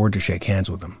went forward to shake hands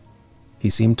with him. He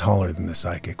seemed taller than the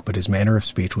psychic, but his manner of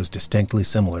speech was distinctly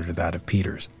similar to that of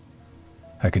Peters.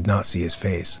 I could not see his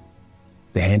face.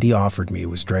 The hand he offered me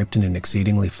was draped in an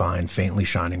exceedingly fine, faintly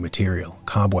shining material,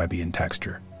 cobwebby in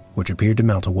texture, which appeared to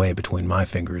melt away between my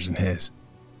fingers and his.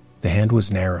 The hand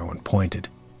was narrow and pointed.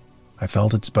 I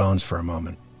felt its bones for a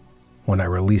moment. When I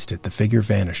released it, the figure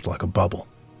vanished like a bubble.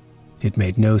 It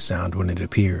made no sound when it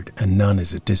appeared, and none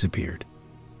as it disappeared.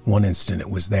 One instant it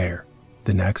was there,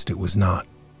 the next it was not.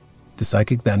 The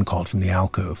psychic then called from the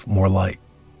alcove, "More light."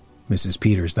 Mrs.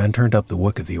 Peters then turned up the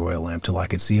wick of the oil lamp till I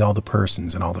could see all the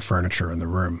persons and all the furniture in the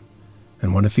room,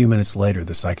 and when a few minutes later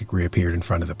the psychic reappeared in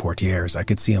front of the portieres, I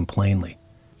could see him plainly,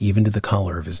 even to the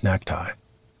color of his necktie.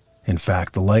 In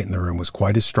fact, the light in the room was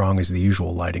quite as strong as the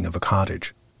usual lighting of a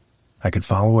cottage. I could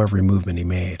follow every movement he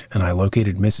made, and I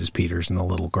located Mrs. Peters and the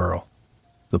little girl.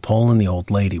 The Pole and the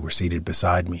old lady were seated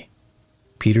beside me.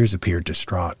 Peters appeared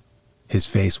distraught. His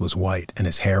face was white and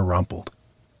his hair rumpled.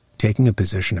 Taking a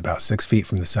position about 6 feet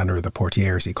from the center of the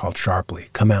portieres, he called sharply,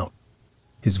 "Come out."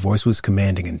 His voice was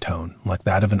commanding in tone, like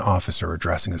that of an officer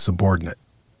addressing a subordinate.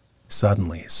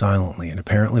 Suddenly, silently, and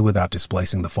apparently without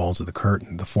displacing the folds of the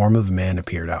curtain, the form of a man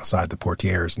appeared outside the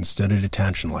portieres and stood at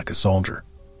attention like a soldier.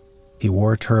 He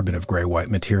wore a turban of gray-white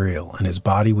material, and his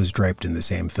body was draped in the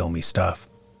same filmy stuff.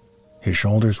 His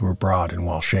shoulders were broad and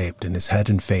well-shaped, and his head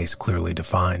and face clearly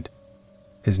defined.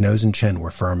 His nose and chin were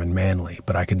firm and manly,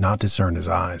 but I could not discern his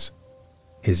eyes.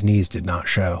 His knees did not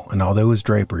show, and although his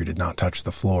drapery did not touch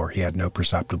the floor, he had no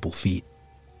perceptible feet.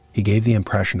 He gave the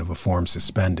impression of a form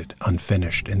suspended,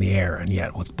 unfinished, in the air, and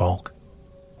yet with bulk.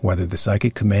 Whether the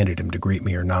psychic commanded him to greet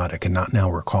me or not, I cannot now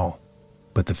recall.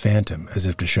 But the phantom, as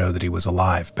if to show that he was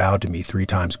alive, bowed to me 3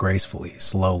 times gracefully,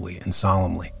 slowly, and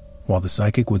solemnly, while the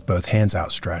psychic, with both hands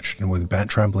outstretched and with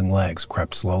bent trembling legs,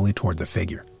 crept slowly toward the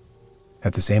figure.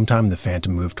 At the same time, the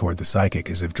phantom moved toward the psychic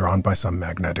as if drawn by some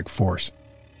magnetic force.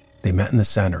 They met in the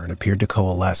center and appeared to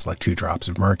coalesce like 2 drops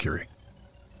of mercury.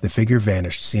 The figure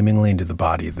vanished seemingly into the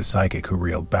body of the psychic, who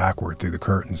reeled backward through the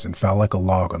curtains and fell like a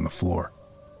log on the floor.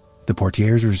 The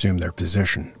portieres resumed their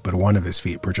position, but one of his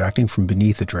feet projecting from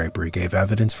beneath the drapery gave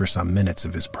evidence for some minutes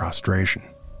of his prostration.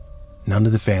 None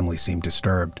of the family seemed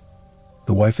disturbed.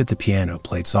 The wife at the piano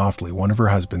played softly one of her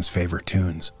husband's favorite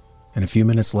tunes, and a few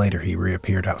minutes later he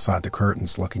reappeared outside the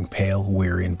curtains looking pale,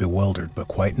 weary, and bewildered, but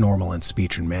quite normal in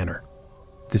speech and manner.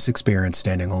 This experience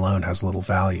standing alone has little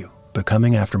value, but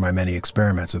coming after my many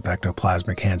experiments with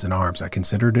ectoplasmic hands and arms, I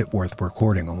considered it worth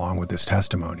recording along with this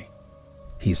testimony.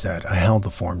 He said, "I held the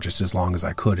form just as long as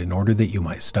I could in order that you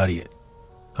might study it.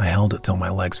 I held it till my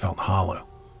legs felt hollow.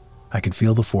 I could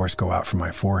feel the force go out from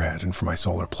my forehead and from my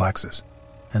solar plexus,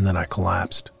 and then I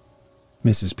collapsed."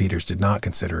 Mrs. Peters did not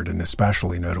consider it an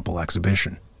especially notable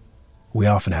exhibition. We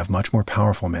often have much more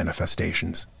powerful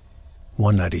manifestations.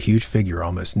 One night, a huge figure,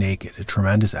 almost naked, a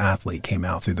tremendous athlete, came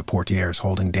out through the portieres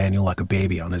holding Daniel like a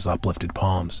baby on his uplifted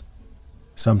palms.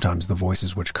 Sometimes the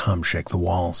voices which come shake the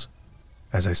walls.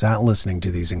 As I sat listening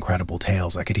to these incredible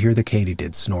tales, I could hear the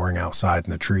katydids snoring outside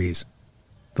in the trees.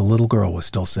 The little girl was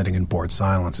still sitting in bored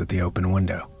silence at the open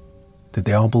window. That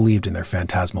they all believed in their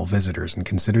phantasmal visitors and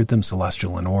considered them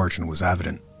celestial in origin was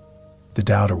evident. The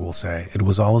doubter will say it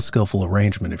was all a skillful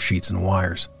arrangement of sheets and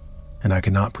wires, and I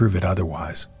cannot prove it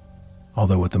otherwise.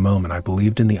 Although at the moment I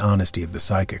believed in the honesty of the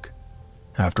psychic.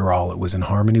 After all, it was in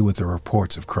harmony with the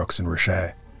reports of Crooks and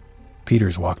Richet.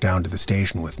 Peters walked down to the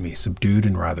station with me, subdued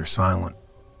and rather silent.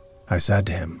 I said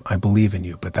to him, "I believe in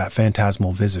you, but that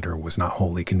phantasmal visitor was not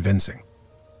wholly convincing.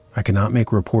 I cannot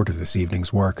make report of this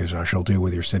evening's work as I shall do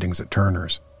with your sittings at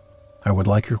Turner's. I would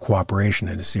like your cooperation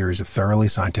in a series of thoroughly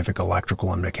scientific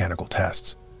electrical and mechanical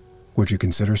tests. Would you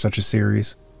consider such a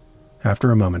series?"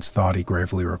 After a moment's thought, he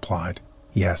gravely replied,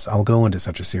 "Yes, I'll go into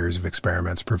such a series of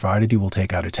experiments, provided you will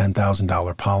take out a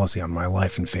 $10,000 policy on my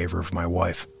life in favor of my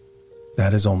wife."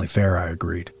 "That is only fair," I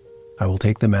agreed. "I will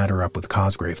take the matter up with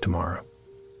Cosgrave tomorrow."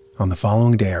 On the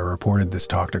following day, I reported this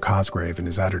talk to Cosgrave and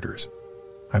his editors.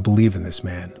 I believe in this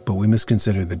man, but we must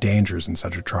consider the dangers in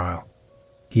such a trial.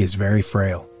 He is very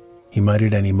frail. He might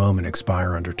at any moment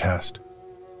expire under test.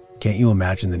 Can't you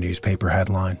imagine the newspaper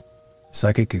headline?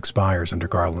 "Psychic expires under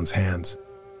Garland's hands."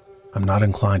 I'm not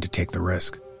inclined to take the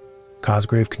risk.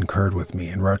 Cosgrave concurred with me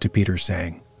and wrote to Peters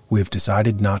saying, "We have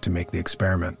decided not to make the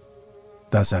experiment."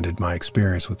 Thus ended my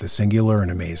experience with this singular and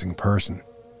amazing person.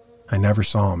 I never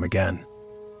saw him again.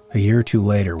 A year or 2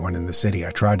 later, when in the city,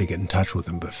 I tried to get in touch with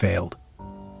him but failed.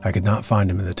 I could not find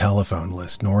him in the telephone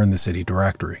list nor in the city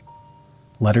directory,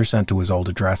 Letters sent to his old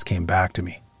address came back to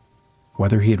me.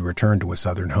 Whether he had returned to a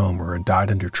southern home or had died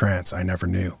under trance, I never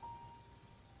knew.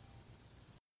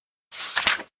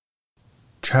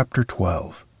 Chapter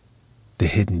 12. The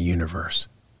Hidden Universe.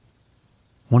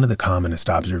 One of the commonest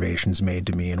observations made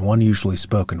to me, and one usually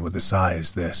spoken with a sigh,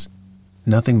 is this: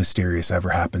 nothing mysterious ever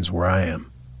happens where I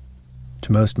am.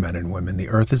 To most men and women, the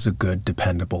earth is a good,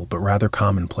 dependable, but rather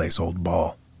commonplace old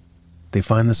ball. They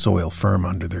find the soil firm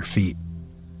under their feet.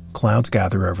 Clouds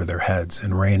gather over their heads,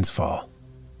 and rains fall.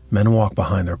 Men walk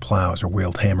behind their plows or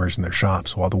wield hammers in their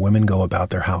shops, while the women go about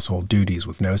their household duties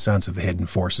with no sense of the hidden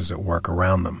forces at work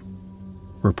around them.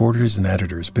 Reporters and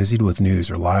editors busied with news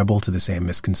are liable to the same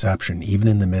misconception, even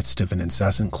in the midst of an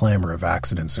incessant clamor of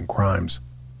accidents and crimes.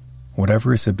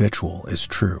 Whatever is habitual is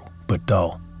true, but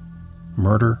dull.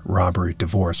 Murder, robbery,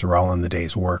 divorce are all in the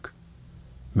day's work.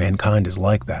 Mankind is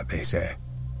like that, they say.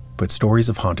 But stories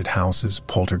of haunted houses,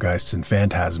 poltergeists, and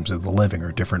phantasms of the living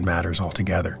are different matters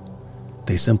altogether.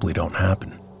 They simply don't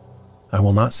happen. I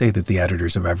will not say that the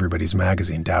editors of Everybody's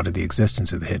Magazine doubted the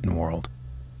existence of the hidden world,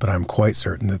 but I am quite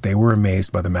certain that they were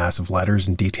amazed by the mass of letters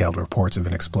and detailed reports of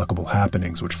inexplicable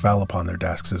happenings which fell upon their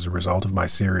desks as a result of my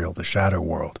serial, The Shadow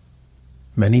World.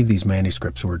 Many of these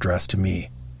manuscripts were addressed to me,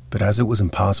 but as it was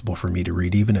impossible for me to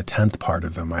read even a tenth part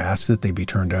of them, I asked that they be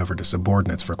turned over to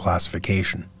subordinates for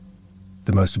classification.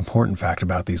 The most important fact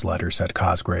about these letters, said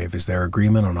Cosgrave, is their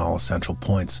agreement on all essential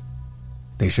points.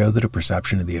 They show that a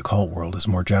perception of the occult world is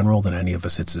more general than any of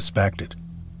us had suspected.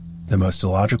 The most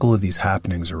illogical of these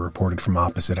happenings are reported from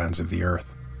opposite ends of the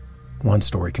earth. One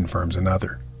story confirms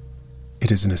another. It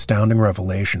is an astounding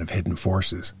revelation of hidden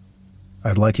forces.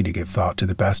 I'd like you to give thought to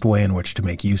the best way in which to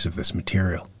make use of this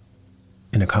material.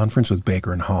 In a conference with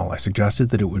Baker and Hall, I suggested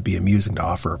that it would be amusing to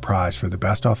offer a prize for the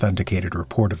best authenticated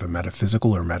report of a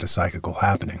metaphysical or metapsychical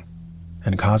happening,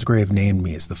 and Cosgrave named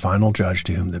me as the final judge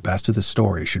to whom the best of the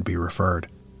story should be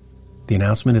referred. The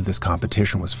announcement of this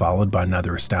competition was followed by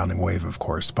another astounding wave of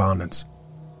correspondence.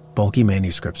 Bulky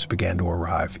manuscripts began to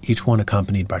arrive, each one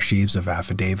accompanied by sheaves of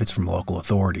affidavits from local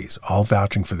authorities, all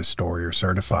vouching for the story or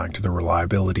certifying to the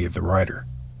reliability of the writer.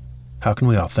 How can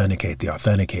we authenticate the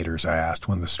authenticators, I asked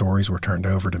when the stories were turned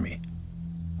over to me.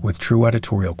 With true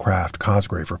editorial craft,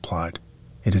 Cosgrave replied,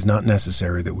 "It is not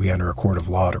necessary that we enter a court of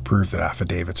law to prove that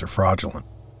affidavits are fraudulent.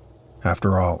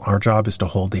 After all, our job is to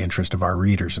hold the interest of our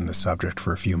readers in this subject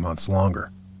for a few months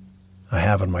longer. I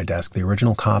have on my desk the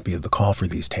original copy of the call for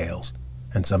these tales,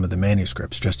 and some of the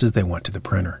manuscripts just as they went to the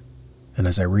printer, and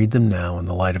as I read them now in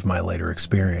the light of my later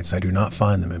experience, I do not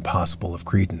find them impossible of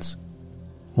credence.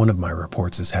 One of my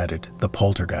reports is headed, The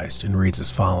Poltergeist, and reads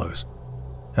as follows.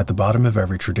 At the bottom of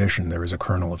every tradition there is a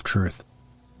kernel of truth.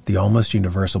 The almost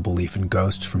universal belief in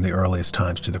ghosts from the earliest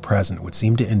times to the present would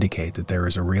seem to indicate that there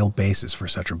is a real basis for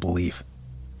such a belief.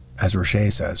 As Roche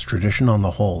says, tradition on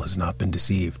the whole has not been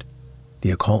deceived.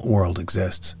 The occult world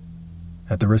exists.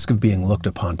 At the risk of being looked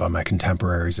upon by my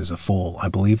contemporaries as a fool, I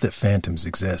believe that phantoms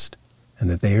exist, and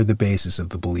that they are the basis of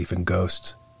the belief in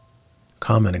ghosts."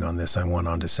 Commenting on this, I went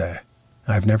on to say,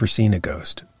 "I have never seen a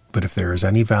ghost, but if there is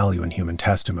any value in human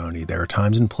testimony, there are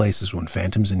times and places when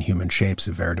phantoms in human shapes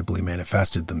have veritably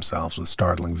manifested themselves with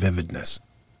startling vividness.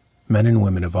 Men and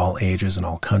women of all ages and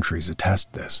all countries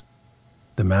attest this.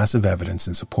 The mass of evidence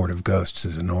in support of ghosts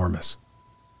is enormous.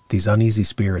 These uneasy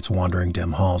spirits wandering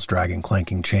dim halls, dragging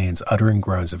clanking chains, uttering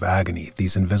groans of agony,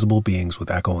 these invisible beings with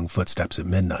echoing footsteps at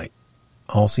midnight,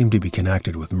 all seem to be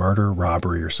connected with murder,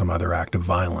 robbery, or some other act of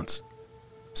violence.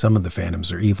 Some of the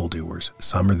phantoms are evildoers,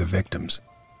 some are the victims,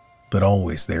 but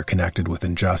always they are connected with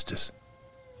injustice.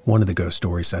 One of the ghost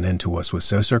stories sent in to us was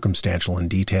so circumstantial in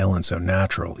detail and so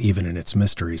natural, even in its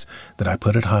mysteries, that I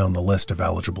put it high on the list of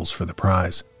eligibles for the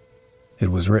prize.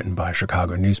 It was written by a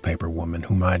Chicago newspaper woman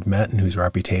whom I had met and whose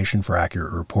reputation for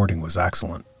accurate reporting was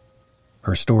excellent.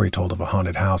 Her story told of a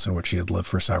haunted house in which she had lived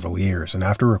for several years, and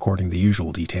after recording the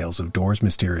usual details of doors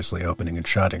mysteriously opening and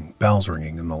shutting, bells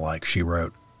ringing, and the like, she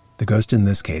wrote, "The ghost in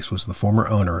this case was the former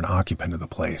owner and occupant of the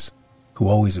place, who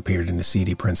always appeared in a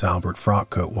seedy Prince Albert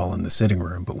frock coat while in the sitting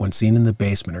room, but when seen in the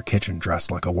basement or kitchen dressed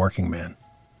like a working man.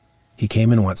 He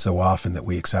came and went so often that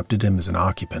we accepted him as an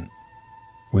occupant.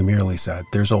 We merely said,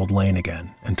 'There's old Lane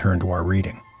again,' and turned to our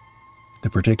reading."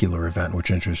 The particular event which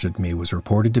interested me was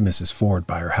reported to Mrs. Ford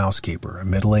by her housekeeper, a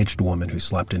middle-aged woman who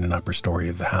slept in an upper story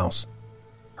of the house.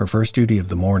 Her first duty of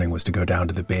the morning was to go down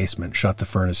to the basement, shut the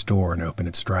furnace door, and open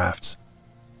its drafts.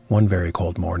 One very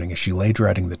cold morning, as she lay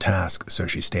dreading the task, so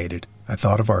she stated, I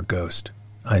thought of our ghost.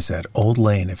 I said, "Old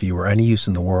Lane, if you were any use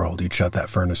in the world, you'd shut that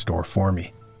furnace door for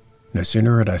me." No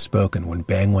sooner had I spoken when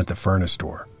bang went the furnace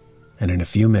door, and in a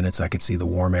few minutes I could see the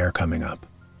warm air coming up.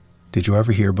 Did you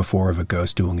ever hear before of a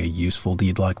ghost doing a useful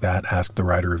deed like that? Asked the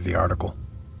writer of the article.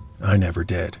 I never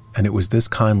did, and it was this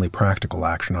kindly practical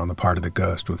action on the part of the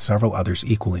ghost with several others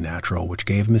equally natural which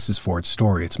gave Mrs. Ford's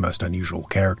story its most unusual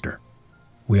character.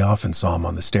 We often saw him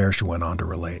on the stairs, she went on to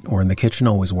relate, or in the kitchen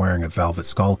always wearing a velvet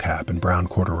skull cap and brown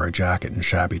corduroy jacket and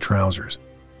shabby trousers,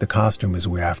 the costume as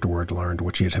we afterward learned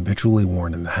which he had habitually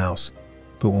worn in the house,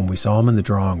 but when we saw him in the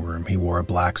drawing room he wore a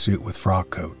black suit with frock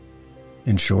coat.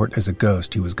 In short, as a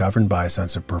ghost he was governed by a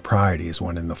sense of propriety as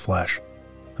when in the flesh,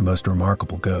 a most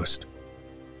remarkable ghost.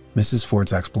 Mrs.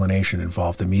 Ford's explanation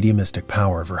involved the mediumistic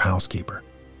power of her housekeeper.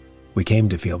 We came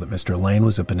to feel that Mr. Lane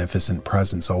was a beneficent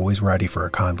presence always ready for a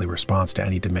kindly response to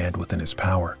any demand within his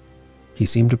power. He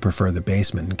seemed to prefer the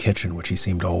basement and kitchen which he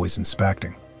seemed always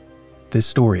inspecting. This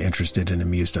story interested and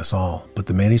amused us all, but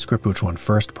the manuscript which won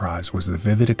first prize was the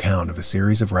vivid account of a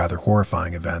series of rather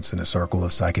horrifying events in a circle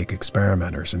of psychic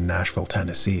experimenters in Nashville,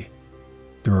 Tennessee.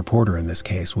 The reporter in this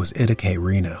case was Ida K.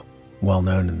 Reno, well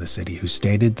known in the city, who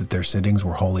stated that their sittings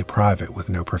were wholly private with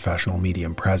no professional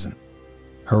medium present.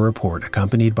 Her report,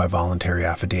 accompanied by voluntary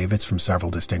affidavits from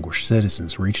several distinguished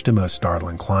citizens, reached a most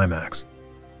startling climax.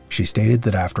 She stated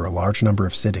that after a large number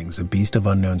of sittings, a beast of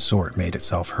unknown sort made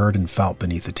itself heard and felt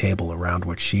beneath the table around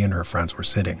which she and her friends were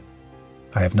sitting.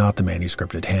 I have not the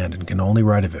manuscript at hand and can only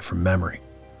write of it from memory,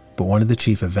 but one of the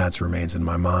chief events remains in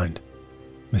my mind.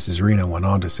 Mrs. Reno went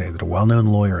on to say that a well-known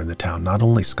lawyer in the town not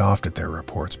only scoffed at their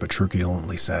reports, but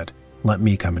truculently said, "Let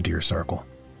me come into your circle.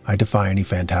 I defy any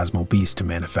phantasmal beast to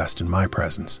manifest in my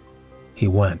presence." He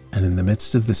went, and in the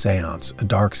midst of the seance, a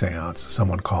dark seance,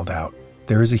 someone called out,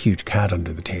 "There is a huge cat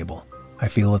under the table. I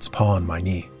feel its paw on my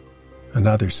knee."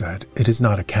 Another said, "It is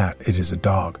not a cat, it is a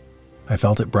dog. I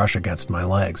felt it brush against my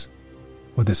legs."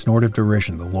 With a snort of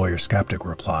derision, the lawyer skeptic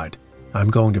replied, "I'm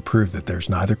going to prove that there's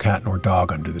neither cat nor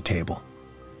dog under the table."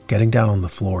 Getting down on the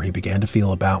floor, he began to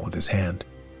feel about with his hand.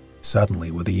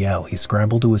 Suddenly, with a yell, he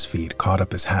scrambled to his feet, caught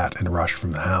up his hat, and rushed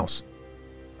from the house.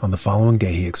 On the following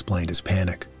day, he explained his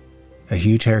panic. A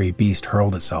huge hairy beast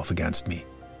hurled itself against me,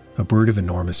 a brute of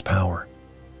enormous power.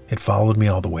 It followed me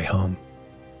all the way home.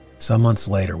 Some months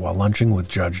later, while lunching with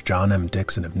Judge John M.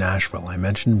 Dixon of Nashville, I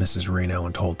mentioned Mrs. Reno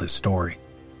and told this story.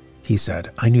 He said,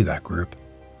 "I knew that group,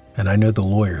 and I know the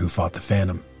lawyer who fought the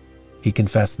Phantom." He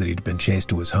confessed that he'd been chased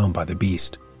to his home by the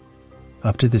beast.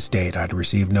 Up to this date, I'd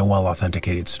received no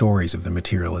well-authenticated stories of the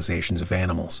materializations of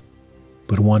animals,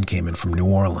 but one came in from New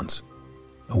Orleans.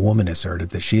 A woman asserted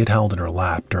that she had held in her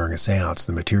lap during a seance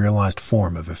the materialized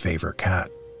form of a favorite cat.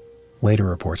 Later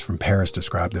reports from Paris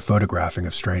described the photographing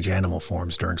of strange animal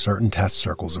forms during certain test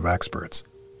circles of experts.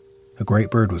 A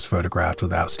great bird was photographed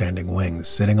with outstanding wings,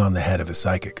 sitting on the head of a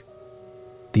psychic.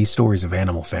 These stories of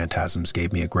animal phantasms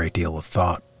gave me a great deal of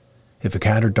thought. If a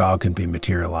cat or dog can be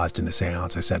materialized in a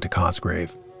seance, I said to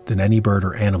Cosgrave, then any bird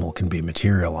or animal can be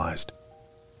materialized.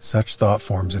 Such thought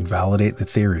forms invalidate the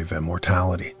theory of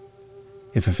immortality.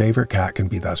 If a favorite cat can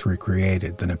be thus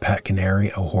recreated, then a pet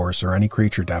canary, a horse, or any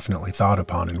creature definitely thought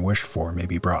upon and wished for may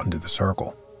be brought into the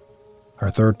circle.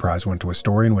 Our third prize went to a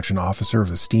story in which an officer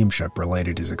of a steamship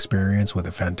related his experience with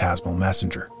a phantasmal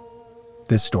messenger.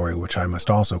 This story, which I must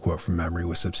also quote from memory,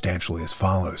 was substantially as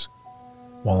follows.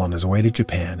 While on his way to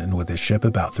Japan and with his ship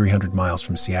about 300 miles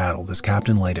from Seattle, this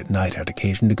captain late at night had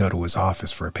occasion to go to his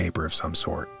office for a paper of some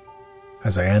sort.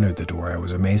 As I entered the door, I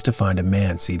was amazed to find a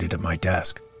man seated at my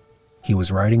desk. He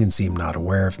was writing and seemed not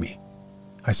aware of me.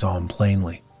 I saw him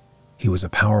plainly. He was a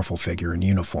powerful figure in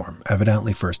uniform,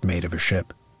 evidently first mate of a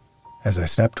ship. As I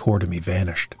stepped toward him, he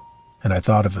vanished, and I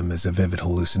thought of him as a vivid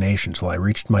hallucination till I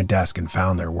reached my desk and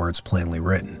found their words plainly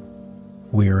written.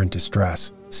 "We are in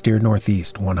distress. Steer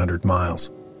northeast 100 miles.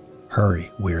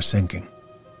 Hurry, we are sinking."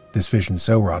 This vision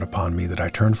so wrought upon me that I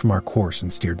turned from our course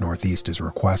and steered northeast as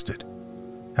requested.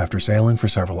 After sailing for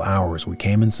several hours, we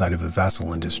came in sight of a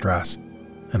vessel in distress,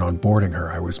 and on boarding her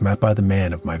I was met by the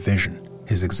man of my vision,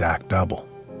 his exact double.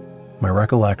 My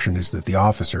recollection is that the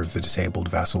officer of the disabled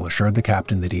vessel assured the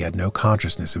captain that he had no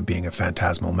consciousness of being a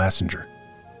phantasmal messenger,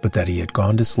 but that he had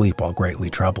gone to sleep while greatly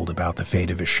troubled about the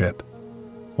fate of his ship.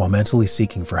 While mentally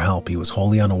seeking for help, he was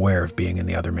wholly unaware of being in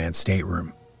the other man's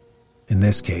stateroom. In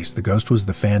this case, the ghost was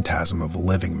the phantasm of a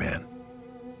living man.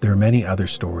 There are many other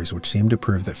stories which seem to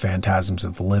prove that phantasms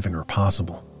of the living are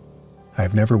possible. I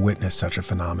have never witnessed such a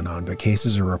phenomenon, but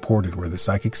cases are reported where the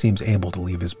psychic seems able to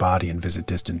leave his body and visit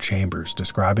distant chambers,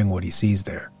 describing what he sees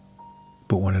there.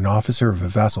 But when an officer of a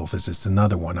vessel visits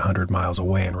another one 100 miles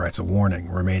away and writes a warning,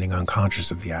 remaining unconscious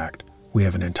of the act, we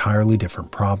have an entirely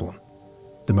different problem.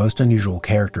 The most unusual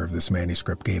character of this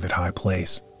manuscript gave it high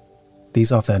place.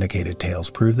 These authenticated tales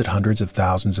prove that hundreds of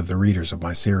thousands of the readers of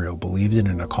my serial believed in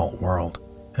an occult world,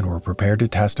 and were prepared to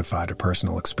testify to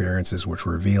personal experiences which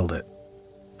revealed it.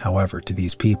 However, to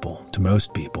these people, to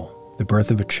most people, the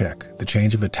birth of a chick, the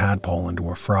change of a tadpole into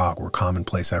a frog were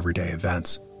commonplace everyday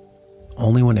events.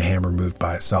 Only when a hammer moved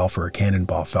by itself or a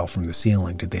cannonball fell from the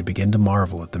ceiling did they begin to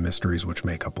marvel at the mysteries which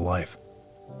make up life.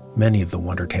 Many of the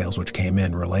wonder tales which came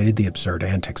in related the absurd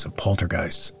antics of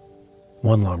poltergeists.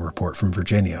 One long report from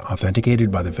Virginia, authenticated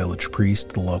by the village priest,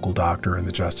 the local doctor, and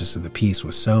the justice of the peace,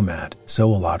 was so mad,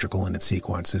 so illogical in its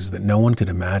sequences that no one could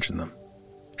imagine them.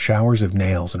 Showers of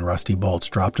nails and rusty bolts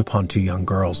dropped upon two young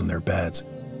girls in their beds.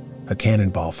 A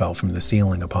cannonball fell from the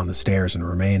ceiling upon the stairs and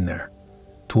remained there.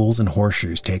 Tools and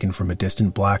horseshoes taken from a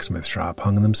distant blacksmith shop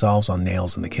hung themselves on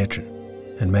nails in the kitchen,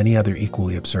 and many other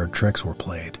equally absurd tricks were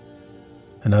played.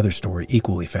 Another story,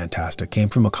 equally fantastic, came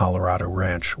from a Colorado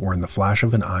ranch where in the flash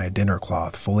of an eye a dinner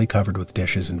cloth fully covered with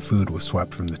dishes and food was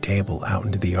swept from the table out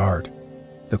into the yard.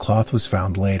 The cloth was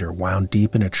found later wound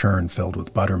deep in a churn filled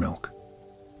with buttermilk.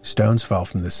 Stones fell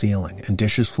from the ceiling and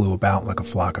dishes flew about like a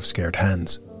flock of scared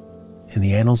hens. In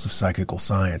the annals of psychical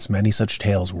science, many such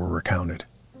tales were recounted,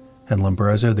 and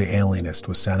Lombroso the alienist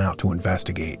was sent out to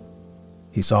investigate.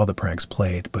 He saw the pranks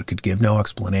played but could give no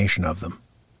explanation of them.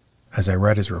 As I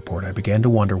read his report, I began to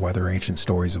wonder whether ancient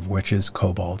stories of witches,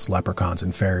 kobolds, leprechauns,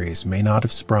 and fairies may not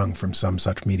have sprung from some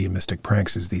such mediumistic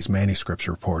pranks as these manuscripts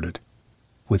reported.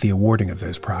 With the awarding of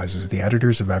those prizes, the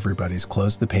editors of Everybody's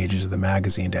closed the pages of the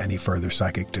magazine to any further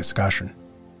psychic discussion.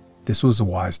 This was a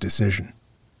wise decision,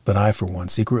 but I, for one,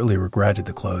 secretly regretted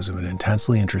the close of an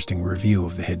intensely interesting review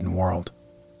of the hidden world.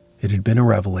 It had been a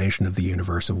revelation of the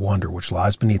universe of wonder which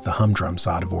lies beneath the humdrum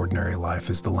sod of ordinary life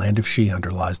as the land of She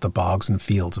underlies the bogs and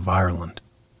fields of Ireland.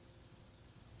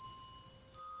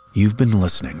 You've been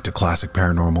listening to Classic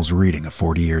Paranormal's reading of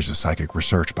 40 Years of Psychic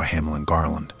Research by Hamlin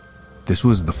Garland. This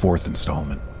was the 4th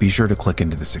installment. Be sure to click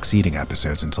into the succeeding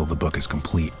episodes until the book is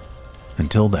complete.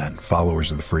 Until then,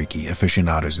 followers of the freaky,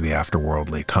 aficionados of the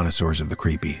afterworldly, connoisseurs of the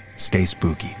creepy, stay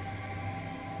spooky.